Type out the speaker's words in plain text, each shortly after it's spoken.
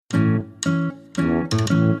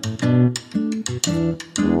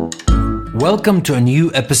Welcome to a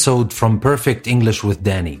new episode from Perfect English with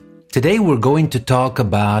Danny. Today we're going to talk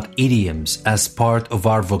about idioms as part of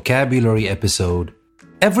our vocabulary episode.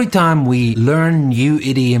 Every time we learn new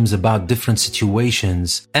idioms about different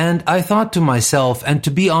situations, and I thought to myself, and to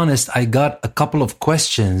be honest, I got a couple of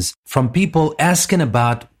questions from people asking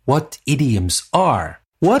about what idioms are.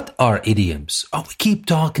 What are idioms? Oh, we keep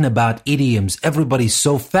talking about idioms. Everybody's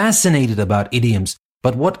so fascinated about idioms.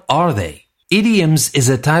 But what are they? Idioms is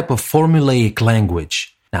a type of formulaic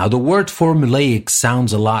language. Now, the word formulaic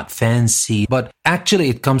sounds a lot fancy, but actually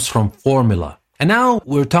it comes from formula. And now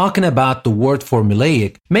we're talking about the word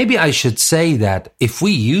formulaic. Maybe I should say that if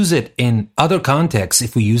we use it in other contexts,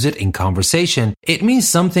 if we use it in conversation, it means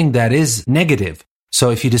something that is negative. So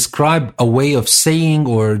if you describe a way of saying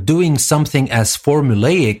or doing something as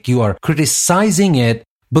formulaic, you are criticizing it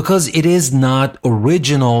because it is not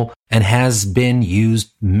original and has been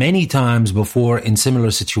used many times before in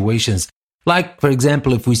similar situations. Like, for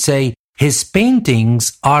example, if we say, his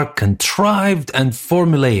paintings are contrived and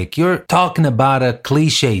formulaic. You're talking about a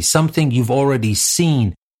cliche, something you've already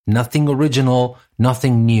seen, nothing original,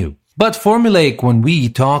 nothing new. But formulaic, when we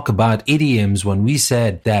talk about idioms, when we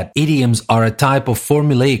said that idioms are a type of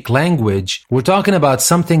formulaic language, we're talking about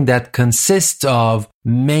something that consists of,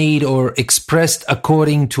 made or expressed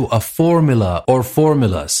according to a formula or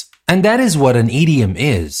formulas. And that is what an idiom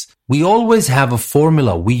is. We always have a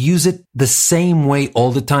formula. We use it the same way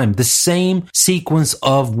all the time, the same sequence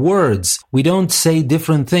of words. We don't say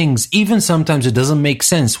different things. Even sometimes it doesn't make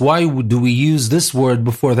sense. Why do we use this word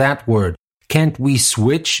before that word? Can't we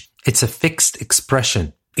switch? It's a fixed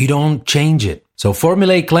expression. You don't change it. So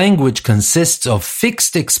formulaic language consists of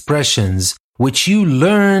fixed expressions which you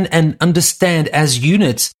learn and understand as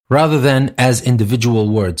units rather than as individual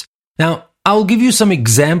words. Now, I'll give you some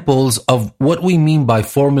examples of what we mean by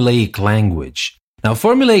formulaic language. Now,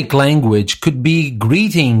 formulaic language could be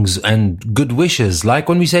greetings and good wishes, like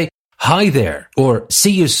when we say, hi there, or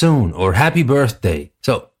see you soon, or happy birthday.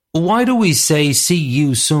 So, why do we say see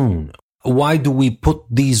you soon? Why do we put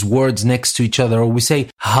these words next to each other, or we say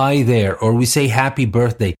hi there, or we say happy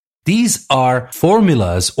birthday? These are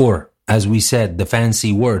formulas, or as we said, the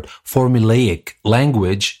fancy word, formulaic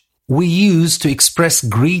language, we use to express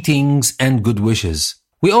greetings and good wishes.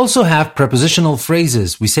 We also have prepositional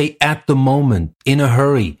phrases. We say at the moment, in a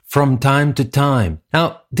hurry, from time to time.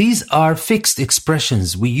 Now, these are fixed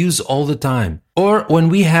expressions we use all the time. Or when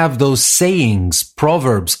we have those sayings,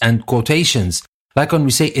 proverbs, and quotations, like when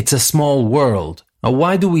we say it's a small world. Now,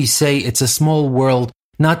 why do we say it's a small world,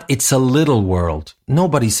 not it's a little world?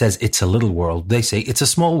 Nobody says it's a little world. They say it's a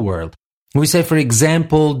small world. We say, for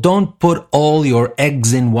example, don't put all your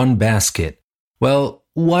eggs in one basket. Well,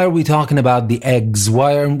 why are we talking about the eggs?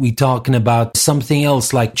 Why aren't we talking about something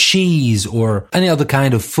else like cheese or any other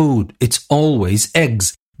kind of food? It's always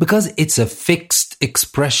eggs because it's a fixed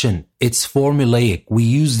expression. It's formulaic. We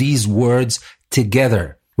use these words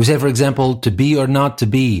together. We say, for example, to be or not to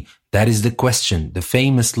be. That is the question, the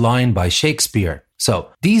famous line by Shakespeare.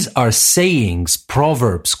 So these are sayings,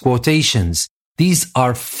 proverbs, quotations. These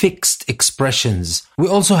are fixed expressions. We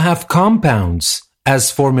also have compounds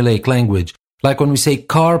as formulaic language, like when we say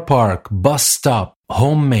car park, bus stop,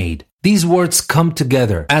 homemade. These words come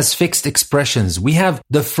together as fixed expressions. We have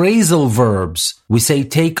the phrasal verbs. We say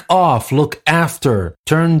take off, look after,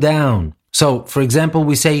 turn down. So, for example,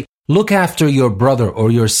 we say look after your brother or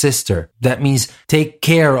your sister. That means take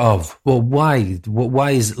care of. Well, why?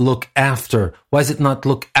 Why is look after? Why is it not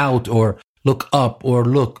look out or look up or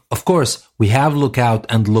look? Of course, we have look out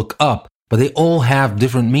and look up, but they all have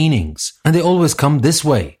different meanings. And they always come this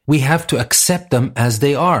way. We have to accept them as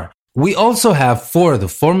they are. We also have, for the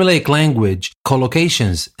formulaic language,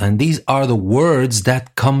 collocations. And these are the words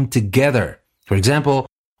that come together. For example,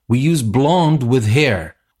 we use blonde with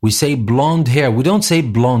hair. We say blonde hair. We don't say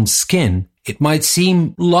blonde skin. It might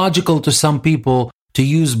seem logical to some people to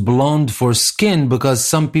use blonde for skin because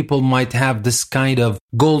some people might have this kind of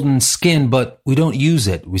golden skin, but we don't use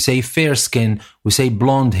it. We say fair skin. We say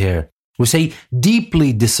blonde hair. We say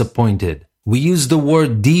deeply disappointed. We use the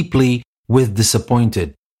word deeply with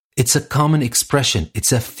disappointed. It's a common expression.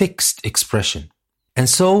 It's a fixed expression. And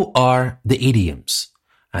so are the idioms.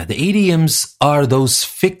 The idioms are those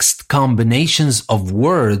fixed combinations of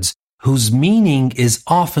words whose meaning is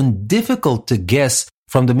often difficult to guess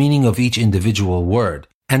from the meaning of each individual word.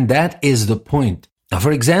 And that is the point. Now,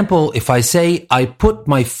 for example, if I say, I put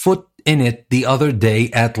my foot in it the other day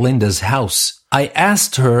at Linda's house, I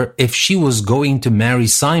asked her if she was going to marry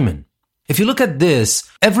Simon. If you look at this,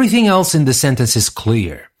 everything else in the sentence is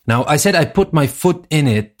clear. Now, I said I put my foot in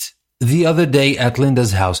it the other day at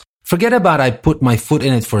Linda's house. Forget about I put my foot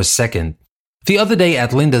in it for a second. The other day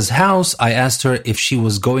at Linda's house, I asked her if she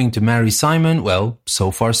was going to marry Simon. Well, so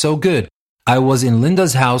far so good. I was in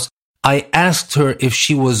Linda's house. I asked her if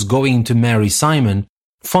she was going to marry Simon.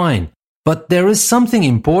 Fine. But there is something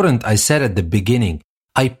important I said at the beginning.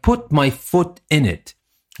 I put my foot in it.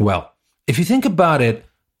 Well, if you think about it,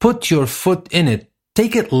 put your foot in it,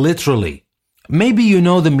 take it literally. Maybe you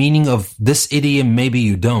know the meaning of this idiom, maybe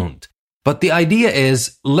you don't. But the idea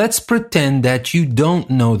is, let's pretend that you don't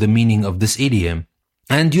know the meaning of this idiom,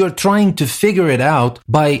 and you're trying to figure it out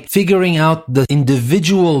by figuring out the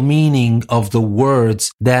individual meaning of the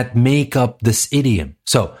words that make up this idiom.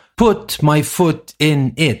 So, put my foot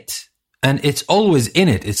in it. And it's always in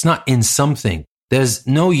it. It's not in something. There's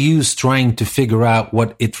no use trying to figure out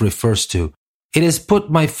what it refers to. It is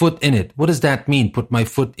put my foot in it. What does that mean? Put my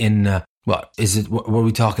foot in, what? Is it, were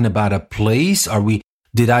we talking about a place?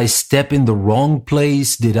 Did I step in the wrong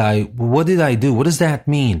place? What did I do? What does that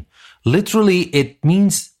mean? Literally, it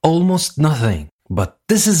means almost nothing. But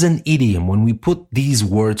this is an idiom. When we put these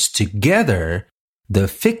words together, the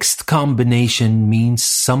fixed combination means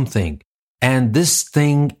something. And this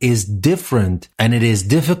thing is different, and it is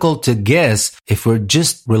difficult to guess if we're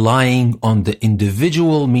just relying on the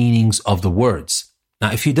individual meanings of the words.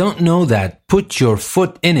 Now, if you don't know that, put your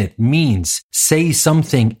foot in it means say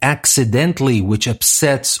something accidentally which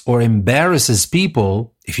upsets or embarrasses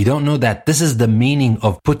people. If you don't know that this is the meaning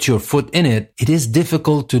of put your foot in it, it is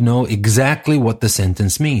difficult to know exactly what the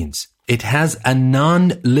sentence means. It has a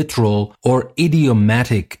non-literal or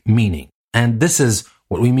idiomatic meaning. And this is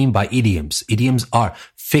what we mean by idioms. Idioms are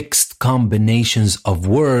fixed combinations of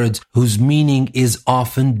words whose meaning is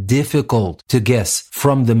often difficult to guess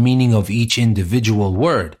from the meaning of each individual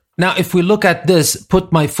word. Now, if we look at this,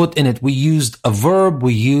 put my foot in it, we used a verb,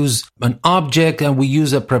 we use an object, and we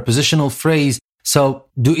use a prepositional phrase. So,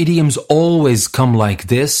 do idioms always come like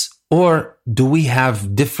this? Or do we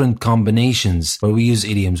have different combinations where we use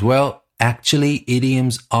idioms? Well, actually,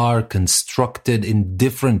 idioms are constructed in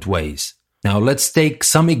different ways. Now, let's take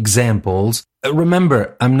some examples.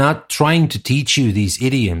 Remember, I'm not trying to teach you these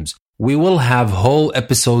idioms. We will have whole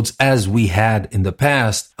episodes, as we had in the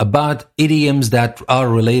past, about idioms that are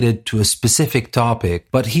related to a specific topic.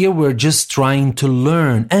 But here we're just trying to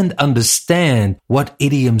learn and understand what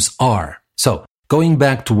idioms are. So, going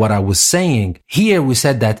back to what I was saying, here we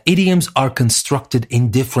said that idioms are constructed in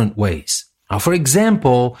different ways. Now, for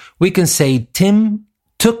example, we can say Tim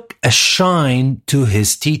took a shine to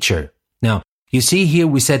his teacher. Now, you see here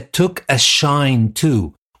we said took a shine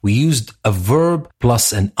to. We used a verb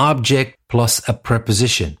plus an object plus a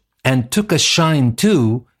preposition. And took a shine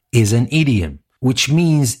to is an idiom, which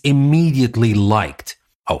means immediately liked.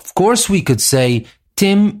 Of course, we could say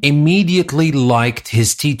Tim immediately liked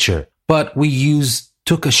his teacher, but we used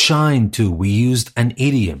took a shine to. We used an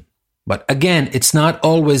idiom. But again, it's not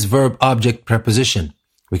always verb, object, preposition.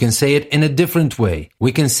 We can say it in a different way.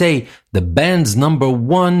 We can say the band's number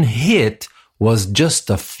one hit was just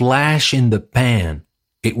a flash in the pan.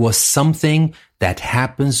 It was something that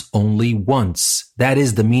happens only once. That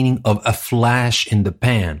is the meaning of a flash in the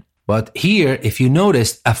pan. But here, if you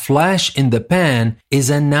notice, a flash in the pan is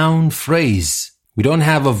a noun phrase. We don't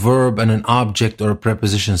have a verb and an object or a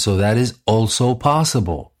preposition, so that is also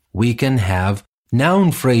possible. We can have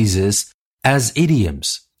noun phrases as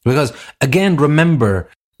idioms. Because, again, remember,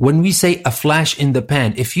 when we say a flash in the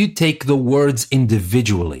pan, if you take the words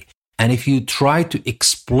individually and if you try to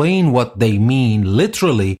explain what they mean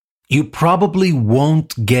literally, you probably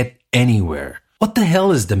won't get anywhere. What the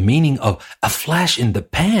hell is the meaning of a flash in the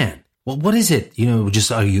pan? Well, what is it?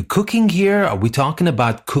 Are you cooking here? Are we talking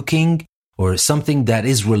about cooking or something that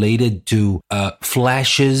is related to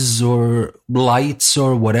flashes or lights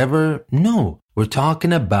or whatever? No, we're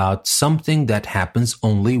talking about something that happens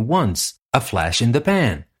only once, a flash in the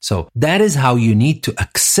pan. So that is how you need to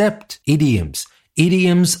accept idioms.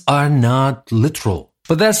 Idioms are not literal.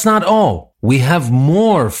 But that's not all. We have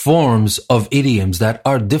more forms of idioms that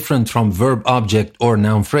are different from verb, object, or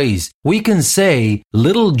noun phrase. We can say,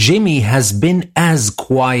 little Jimmy has been as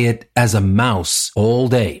quiet as a mouse all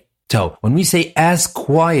day. So when we say as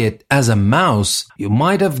quiet as a mouse, you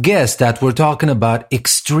might have guessed that we're talking about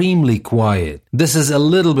extremely quiet. This is a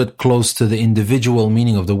little bit close to the individual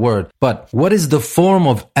meaning of the word. But what is the form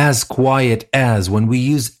of as quiet as when we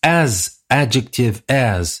use as, adjective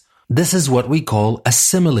as? This is what we call a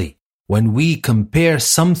simile. When we compare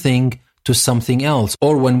something to something else,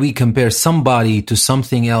 or when we compare somebody to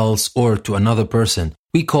something else or to another person,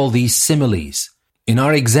 we call these similes. In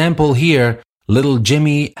our example here, little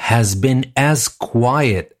Jimmy has been as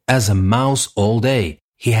quiet as a mouse all day.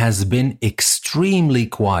 He has been extremely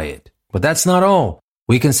quiet. But that's not all.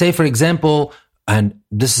 We can say, for example, and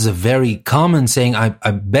this is a very common saying, I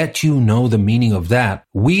bet you know the meaning of that.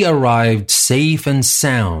 We arrived safe and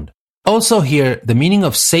sound. Also here, the meaning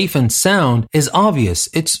of safe and sound is obvious.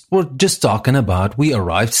 We're just talking about we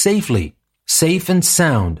arrived safely. Safe and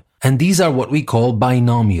sound. And these are what we call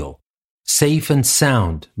binomial. Safe and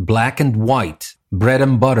sound, black and white, bread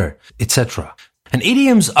and butter, etc. And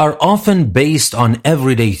idioms are often based on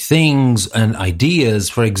everyday things and ideas.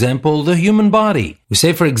 For example, the human body. We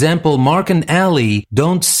say, for example, Mark and Ali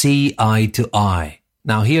don't see eye to eye.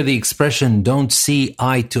 Now here the expression don't see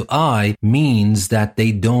eye to eye means that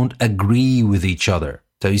they don't agree with each other.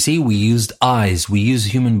 So you see, we used eyes, we use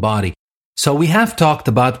human body. So we have talked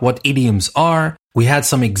about what idioms are. We had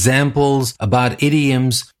some examples about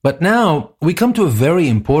idioms. But now we come to a very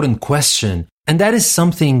important question. And that is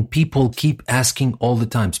something people keep asking all the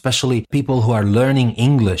time, especially people who are learning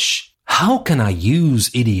English. How can I use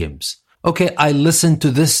idioms? Okay, I listened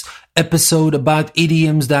to this episode about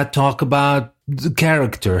idioms that talk about the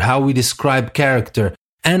character, how we describe character,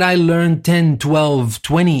 and I learned 10, 12,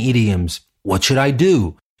 20 idioms. What should I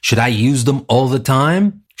do? Should I use them all the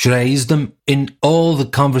time? Should I use them in all the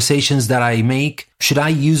conversations that I make? Should I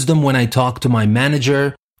use them when I talk to my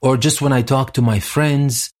manager or just when I talk to my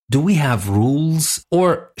friends? Do we have rules?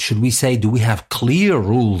 Or should we say, do we have clear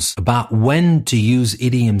rules about when to use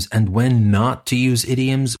idioms and when not to use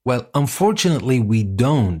idioms? Well, unfortunately, we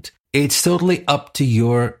don't. It's totally up to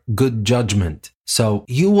your good judgment. So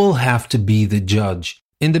you will have to be the judge.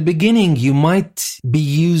 In the beginning, you might be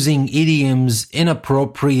using idioms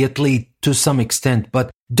inappropriately to some extent,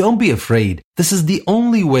 but don't be afraid. This is the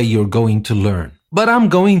only way you're going to learn. But I'm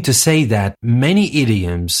going to say that many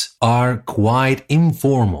idioms are quite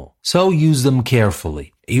informal, so use them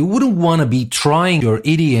carefully. You wouldn't want to be trying your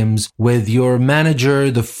idioms with your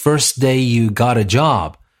manager the first day you got a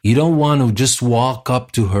job. You don't want to just walk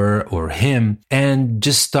up to her or him and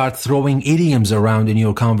just start throwing idioms around in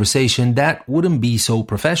your conversation. That wouldn't be so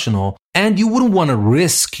professional. And you wouldn't want to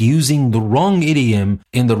risk using the wrong idiom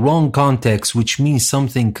in the wrong context, which means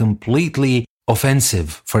something completely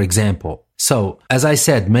offensive, for example. So, as I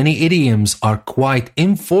said, many idioms are quite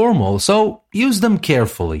informal, so use them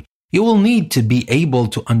carefully. You will need to be able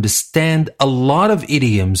to understand a lot of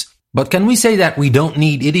idioms. But can we say that we don't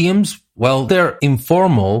need idioms? Well, they're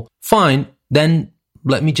informal. Fine. Then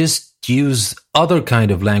let me just use other kind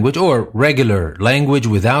of language or regular language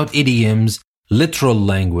without idioms, literal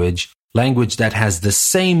language, language that has the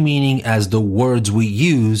same meaning as the words we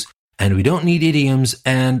use. And we don't need idioms,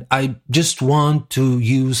 and I just want to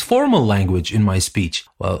use formal language in my speech.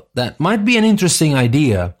 Well, that might be an interesting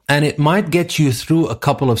idea, and it might get you through a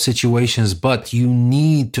couple of situations, but you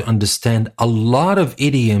need to understand a lot of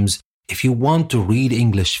idioms if you want to read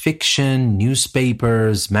English fiction,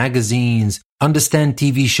 newspapers, magazines, understand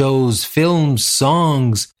TV shows, films,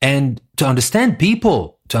 songs, and to understand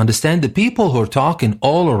people, to understand the people who are talking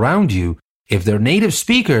all around you. If they're native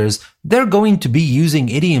speakers, they're going to be using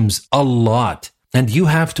idioms a lot, and you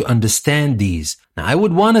have to understand these. Now, I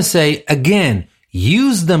would want to say, again,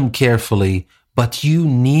 use them carefully, but you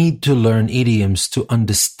need to learn idioms to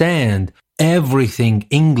understand everything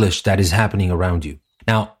English that is happening around you.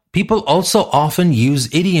 Now, people also often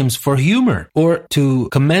use idioms for humor or to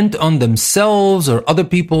comment on themselves or other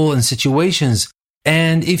people and situations.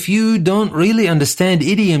 And if you don't really understand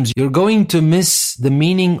idioms, you're going to miss the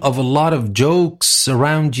meaning of a lot of jokes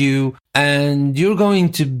around you, and you're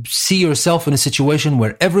going to see yourself in a situation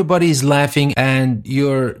where everybody is laughing and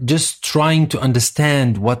you're just trying to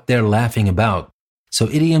understand what they're laughing about. So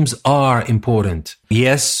idioms are important.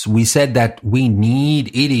 Yes, we said that we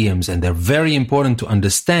need idioms and they're very important to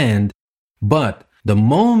understand, but the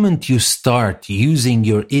moment you start using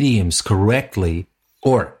your idioms correctly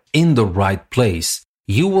or in the right place,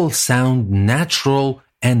 you will sound natural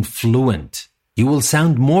and fluent. You will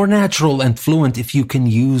sound more natural and fluent if you can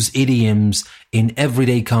use idioms in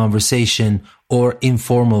everyday conversation or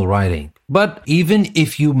informal writing. But even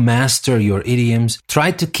if you master your idioms,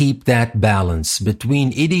 try to keep that balance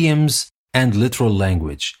between idioms and literal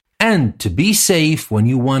language. And to be safe, when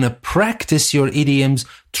you want to practice your idioms,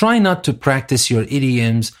 try not to practice your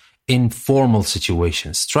idioms in formal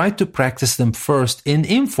situations. Try to practice them first in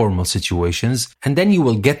informal situations, and then you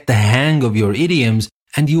will get the hang of your idioms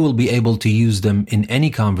and you will be able to use them in any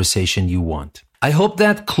conversation you want. I hope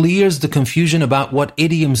that clears the confusion about what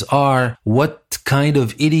idioms are, what kind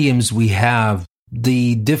of idioms we have,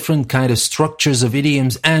 the different kind of structures of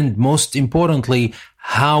idioms, and most importantly,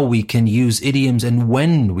 how we can use idioms and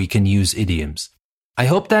when we can use idioms. I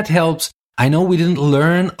hope that helps. I know we didn't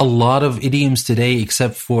learn a lot of idioms today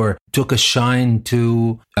except for took a shine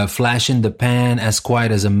to, flash in the pan, as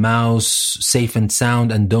quiet as a mouse, safe and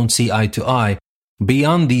sound, and don't see eye to eye.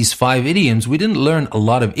 Beyond these 5 idioms, we didn't learn a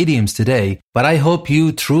lot of idioms today, but I hope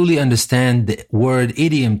you truly understand the word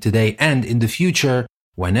idiom today, and in the future,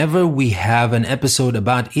 whenever we have an episode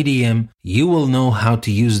about idiom, you will know how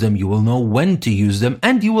to use them, you will know when to use them,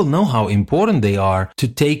 and you will know how important they are to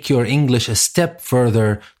take your English a step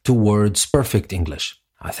further towards perfect English.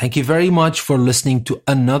 I thank you very much for listening to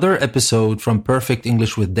another episode from Perfect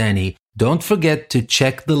English with Danny. Don't forget to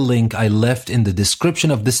check the link I left in the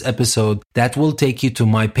description of this episode. That will take you to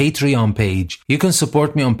my Patreon page. You can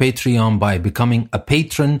support me on Patreon by becoming a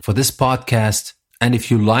patron for this podcast. And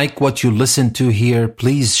if you like what you listen to here,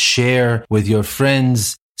 please share with your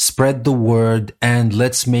friends, spread the word, and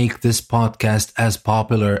let's make this podcast as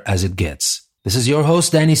popular as it gets. This is your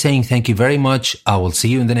host, Danny, saying thank you very much. I will see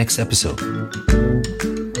you in the next episode.